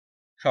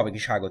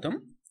সবাইকে স্বাগতম।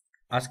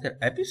 আজকের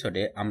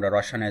এপিসোডে আমরা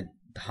রসায়নের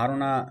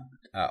ধারণা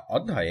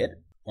অধ্যায়ের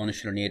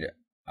অনুশীলনীর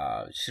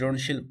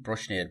সৃজনশীল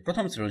প্রশ্নের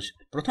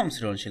প্রথম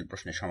সৃজনশীল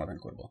প্রশ্নের সমাধান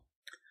করব।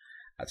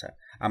 আচ্ছা,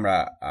 আমরা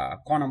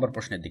ক নম্বর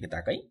প্রশ্নের দিকে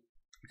তাকাই।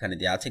 এখানে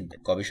দেওয়া আছে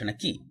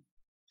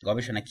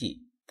গবেষণা কি।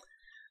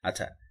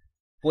 আচ্ছা,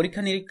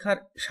 পরীক্ষা নিরীক্ষার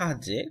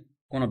সাহায্যে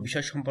কোনো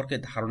বিষয় সম্পর্কে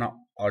ধারণা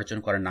অর্জন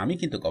করার নামই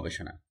কিন্তু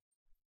গবেষণা।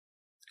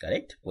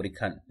 কারেক্ট?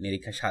 পরীক্ষা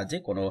নিরীক্ষার সাহায্যে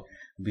কোনো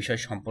বিষয়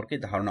সম্পর্কে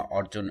ধারণা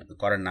অর্জন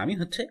করার নামই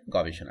হচ্ছে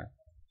গবেষণা।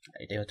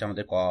 এটাই হচ্ছে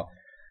আমাদের ক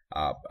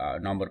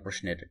নম্বর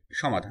প্রশ্নের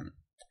সমাধান।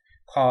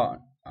 খ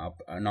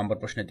নম্বর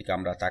প্রশ্নের দিকে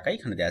আমরা তাকাই।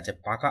 এখানে দেওয়া আছে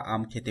পাকা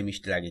আম খেতে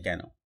মিষ্টি লাগে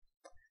কেন?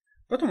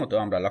 প্রথমত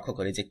আমরা লক্ষ্য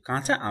করি যে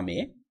কাঁচা আমে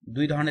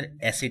দুই ধরনের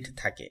অ্যাসিড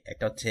থাকে,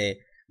 একটা হচ্ছে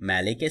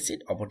ম্যালিক অ্যাসিড,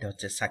 অপরটি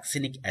হচ্ছে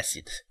সাকসিনিক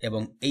অ্যাসিড,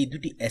 এবং এই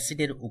দুটি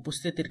অ্যাসিডের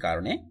উপস্থিতির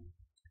কারণে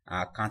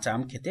কাঁচা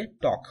আম খেতে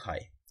টক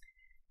হয়।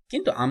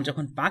 কিন্তু আম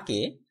যখন পাকে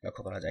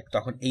লক্ষ্য করা যায়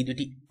তখন এই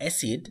দুটি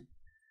অ্যাসিড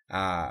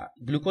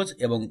গ্লুকোজ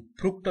এবং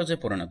ফ্রুক্টোজে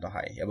পরিণত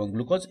হয়, এবং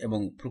গ্লুকোজ এবং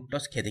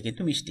ফ্রুক্টোজ খেতে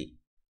কিন্তু মিষ্টি।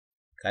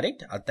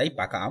 কারেক্ট? আর তাই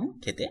পাকা আম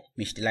খেতে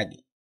মিষ্টি লাগে।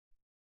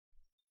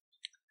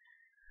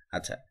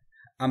 আচ্ছা,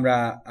 আমরা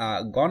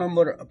গ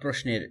নম্বর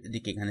প্রশ্নের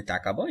দিকে এখানে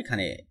তাকাবো।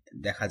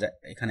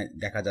 এখানে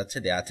দেখা যাচ্ছে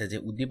দেয়া আছে যে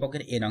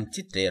উদ্দীপকের এ নং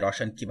চিত্রে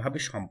রসায়ন কিভাবে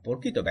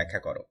সম্পর্কিত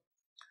ব্যাখ্যা করো।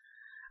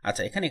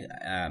 আচ্ছা, এখানে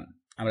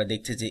আমরা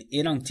দেখছি যে এ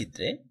নং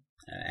চিত্রে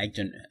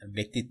একজন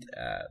ব্যক্তির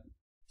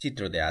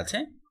চিত্র দেয়া আছে।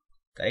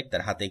 কারেক্ট?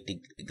 তার হাতে একটি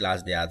গ্লাস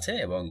দেয়া আছে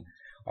এবং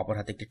অপর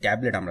হাতে একটি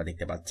ট্যাবলেট আমরা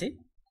দেখতে পাচ্ছি,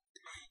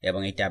 এবং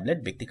এই ট্যাবলেট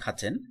ব্যক্তি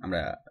খাচ্ছেন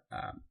আমরা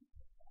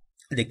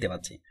দেখতে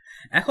পাচ্ছি।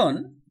 এখন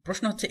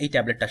প্রশ্ন হচ্ছে এই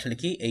ট্যাবলেটটা আসলে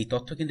কি? এই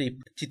তথ্য কিন্তু এই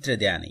চিত্রে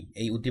দেয়া নেই,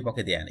 এই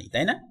উদ্দীপকে দেয়া নেই,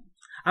 তাই না?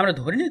 আমরা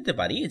ধরে নিতে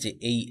পারি যে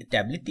এই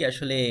ট্যাবলেটটি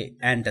আসলে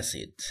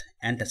অ্যান্টাসিড,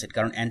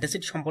 কারণ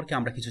অ্যান্টাসিড সম্পর্কে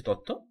আমরা কিছু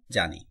তথ্য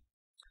জানি।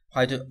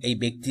 হয়তো এই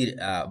ব্যক্তির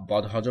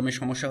বদহজমের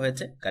সমস্যা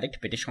হয়েছে, কারেক্ট?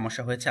 পেটের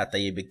সমস্যা হয়েছে, আর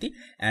তাই এই ব্যক্তি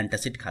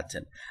অ্যান্টাসিড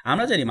খাচ্ছেন।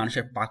 আমরা জানি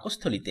মানুষের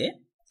পাকস্থলীতে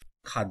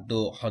খাদ্য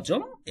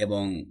হজম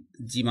এবং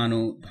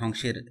জীবাণু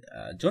ধ্বংসের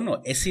জন্য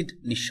অ্যাসিড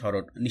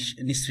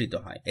নিঃসৃত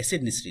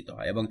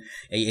হয়, এবং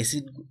এই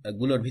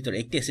অ্যাসিডগুলোর ভিতরে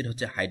একটি অ্যাসিড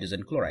হচ্ছে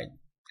হাইড্রোজেন ক্লোরাইড।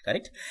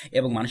 কারেক্ট?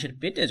 এবং মানুষের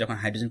পেটে যখন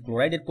হাইড্রোজেন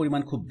ক্লোরাইডের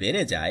পরিমাণ খুব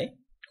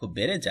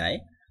বেড়ে যায়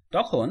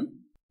তখন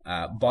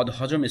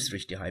বদহজমের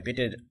সৃষ্টি হয়,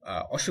 পেটের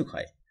অসুখ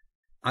হয়,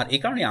 আর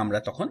এই কারণে আমরা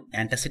তখন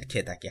অ্যান্টাসিড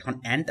খেয়ে থাকি। এখন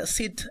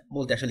অ্যান্টাসিড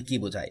বলতে আসলে কি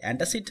বোঝায়?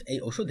 অ্যান্টাসিড এই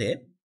ওষুধে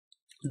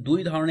দুই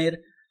ধরনের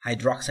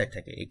হাইড্রক্সাইড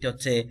থাকে। একটি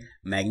হচ্ছে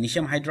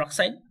ম্যাগনেসিয়াম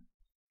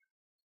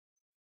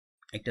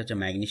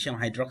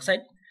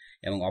হাইড্রক্সাইড,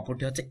 এবং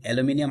অপরটি হচ্ছে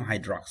অ্যালুমিনিয়াম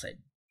হাইড্রক্সাইড।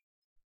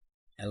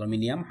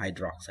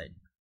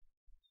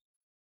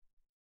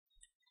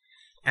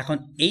 এখন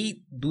এই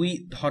দুই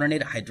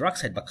ধরনের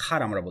হাইড্রক্সাইড বা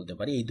ক্ষার আমরা বলতে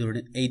পারি,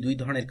 এই দুই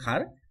ধরনের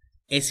ক্ষার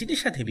অ্যাসিডের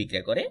সাথে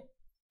বিক্রিয়া করে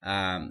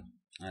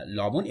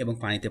লবণ এবং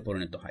পানিতে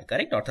পরিণত হয়।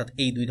 কারেক্ট? অর্থাৎ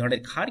এই দুই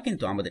ধরনের ক্ষার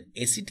কিন্তু আমাদের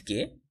অ্যাসিডকে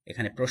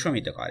এখানে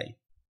প্রশমিত করে।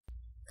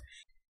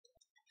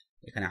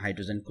 এখানে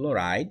হাইড্রোজেন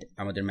ক্লোরাইড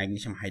আমাদের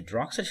ম্যাগনেসিয়াম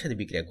হাইড্রক্সাইডের সাথে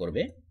বিক্রিয়া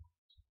করবে,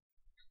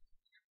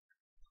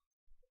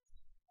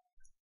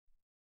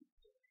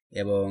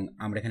 এবং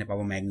আমরা এখানে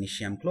পাবো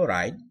ম্যাগনেসিয়াম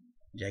ক্লোরাইড,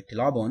 যা একটি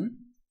লবণ,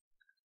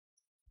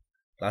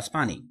 প্লাস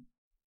পানি।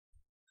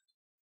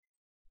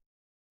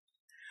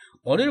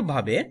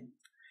 অনুরূপভাবে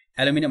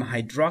অ্যালুমিনিয়াম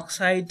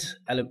হাইড্রক্সাইড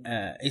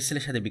এই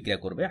সেলের সাথে বিক্রিয়া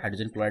করবে,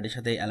 হাইড্রোজেন ক্লোরাইডের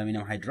সাথে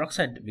অ্যালুমিনিয়াম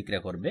হাইড্রক্সাইড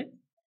বিক্রিয়া করবে,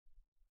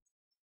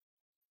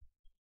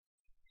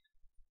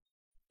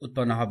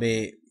 উৎপন্ন হবে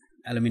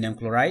অ্যালুমিনিয়াম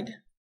ক্লোরাইড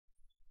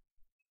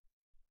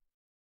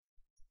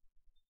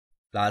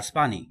প্লাস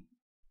পানি।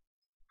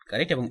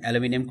 কারেক্ট? এবং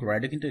অ্যালুমিনিয়াম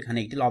ক্লোরাইডও কিন্তু এখানে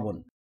একটি লবণ।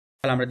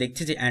 তাহলে আমরা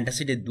দেখছি যে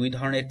অ্যান্টাসিডের দুই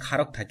ধরনের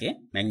ক্ষারক থাকে,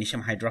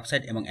 ম্যাগনেসিয়াম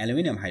হাইড্রক্সাইড এবং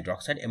অ্যালুমিনিয়াম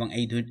হাইড্রক্সাইড, এবং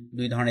এই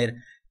দুই ধরনের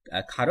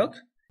ক্ষারক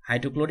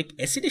হাইড্রোক্লোরিক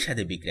অ্যাসিডের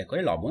সাথে বিক্রিয়া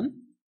করে লবণ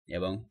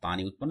এবং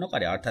পানি উৎপন্ন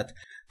করে। অর্থাৎ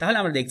তাহলে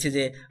আমরা দেখছি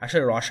যে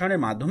আসলে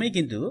রসায়নের মাধ্যমেই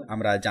কিন্তু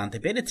আমরা জানতে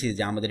পেরেছি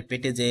যে আমাদের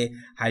পেটে যে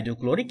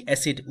হাইড্রোক্লোরিক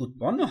অ্যাসিড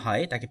উৎপন্ন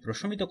হয় তাকে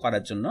প্রশমিত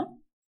করার জন্য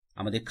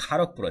আমাদের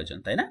ক্ষারক প্রয়োজন,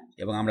 তাই না?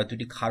 এবং আমরা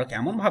দুটি ক্ষারক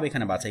এমনভাবে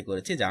এখানে বাছাই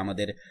করেছি যা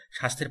আমাদের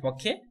স্বাস্থ্যের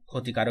পক্ষে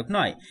ক্ষতিকারক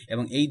নয়,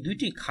 এবং এই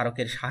দুইটি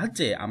ক্ষারকের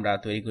সাহায্যে আমরা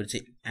তৈরি করেছি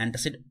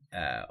অ্যান্টাসিড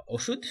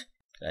ওষুধ।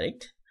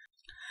 কারেক্ট?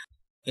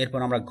 এরপর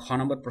আমরা ঘ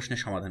নম্বর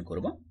প্রশ্নের সমাধান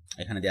করব।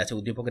 এখানে দেওয়া আছে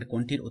উদ্দীপকের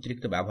কোনটির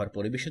অতিরিক্ত ব্যবহার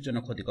পরিবেশের জন্য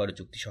ক্ষতিকর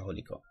যুক্তি সহ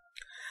লিখো।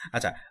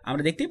 আচ্ছা,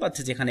 আমরা দেখতেই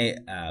পাচ্ছি যে এখানে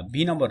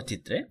বি নম্বর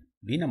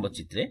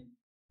চিত্রে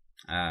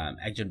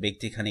একজন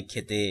ব্যক্তি এখানে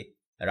খেতে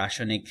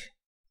রাসায়নিক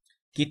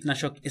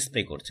কীটনাশক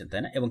স্প্রে করছেন,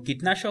 তাই না? এবং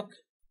কীটনাশক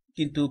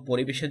কিন্তু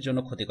পরিবেশের জন্য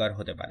ক্ষতিকর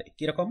হতে পারে।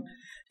 কিরকম?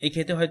 এই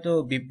ক্ষেত্রে হয়তো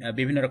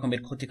বিভিন্ন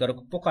রকমের ক্ষতিকারক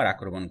পোকার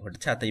আক্রমণ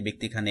ঘটছে, আর এই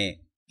ব্যক্তি এখানে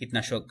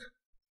কীটনাশক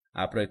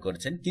প্রয়োগ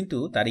করছেন, কিন্তু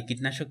তার এই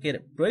কীটনাশকের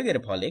প্রয়োগের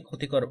ফলে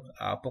ক্ষতিকর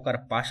পোকার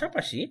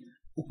পাশাপাশি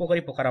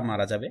উপকারী পোকারা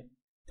মারা যাবে।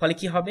 ফলে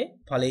কি হবে?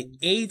 ফলে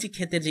এই যে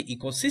ক্ষেতের যে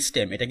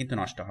ইকোসিস্টেম এটা কিন্তু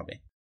নষ্ট হবে।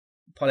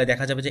 ফলে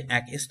দেখা যাবে যে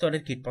এক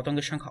স্তরের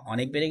কীটপতঙ্গের সংখ্যা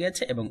অনেক বেড়ে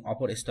গেছে এবং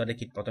অপর স্তরের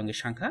কীটপতঙ্গের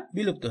সংখ্যা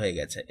বিলুপ্ত হয়ে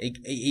গেছে।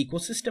 এই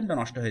ইকোসিস্টেমটা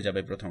নষ্ট হয়ে যাবে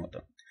প্রথমত।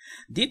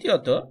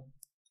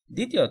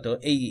 দ্বিতীয়ত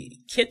এই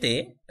ক্ষেতে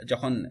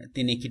যখন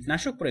তিনি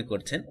কীটনাশক প্রয়োগ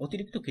করছেন,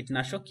 অতিরিক্ত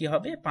কীটনাশক কি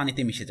হবে?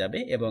 পানিতে মিশে যাবে,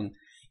 এবং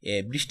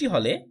বৃষ্টি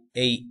হলে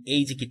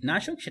এই যে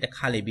কীটনাশক সেটা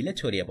খালে বিলে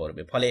ছড়িয়ে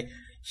পড়বে, ফলে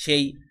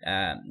সেই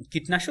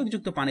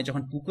কীটনাশকযুক্ত পানি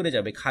যখন পুকুরে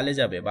যাবে, খালে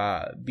যাবে বা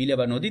বিলে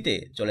বা নদীতে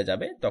চলে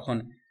যাবে, তখন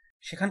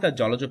সেখানকার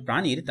জলজ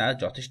প্রাণীর তা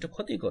যথেষ্ট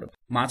ক্ষতি করবে,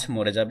 মাছ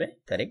মরে যাবে।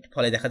 কারেক্ট।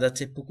 ফলে দেখা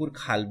যাচ্ছে পুকুর,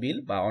 খাল, বিল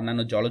বা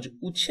অন্যান্য জলজ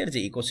উৎসের যে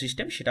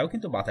ইকোসিস্টেম সেটাও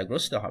কিন্তু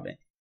বাধাগ্রস্ত হবে।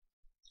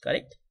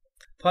 কারেক্ট।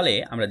 ফলে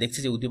আমরা দেখছি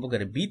যে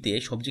উদ্দীপকের বিতে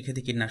সবজি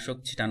খেতে কীটনাশক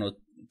ছিটানো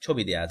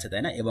ছবি দেওয়া আছে,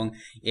 তাই না? এবং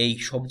এই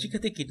সবজি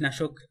খেতে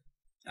কীটনাশক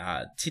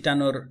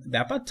ছিটানোর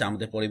ব্যাপারটা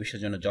আমাদের পরিবেশের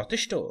জন্য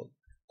যথেষ্ট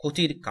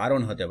ক্ষতির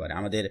কারণ হতে পারে।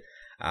 আমাদের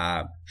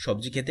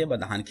সবজি খেতে বা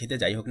ধান খেতে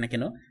যাই হোক না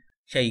কেন,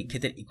 সেই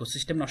ক্ষেতের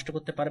ইকোসিস্টেম নষ্ট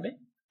করতে পারবে,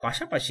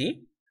 পাশাপাশি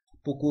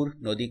পুকুর,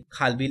 নদী,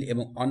 খাল, বিল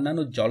এবং অন্যান্য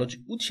জলজ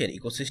উৎসের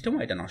ইকোসিস্টেমও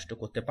এটা নষ্ট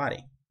করতে পারে।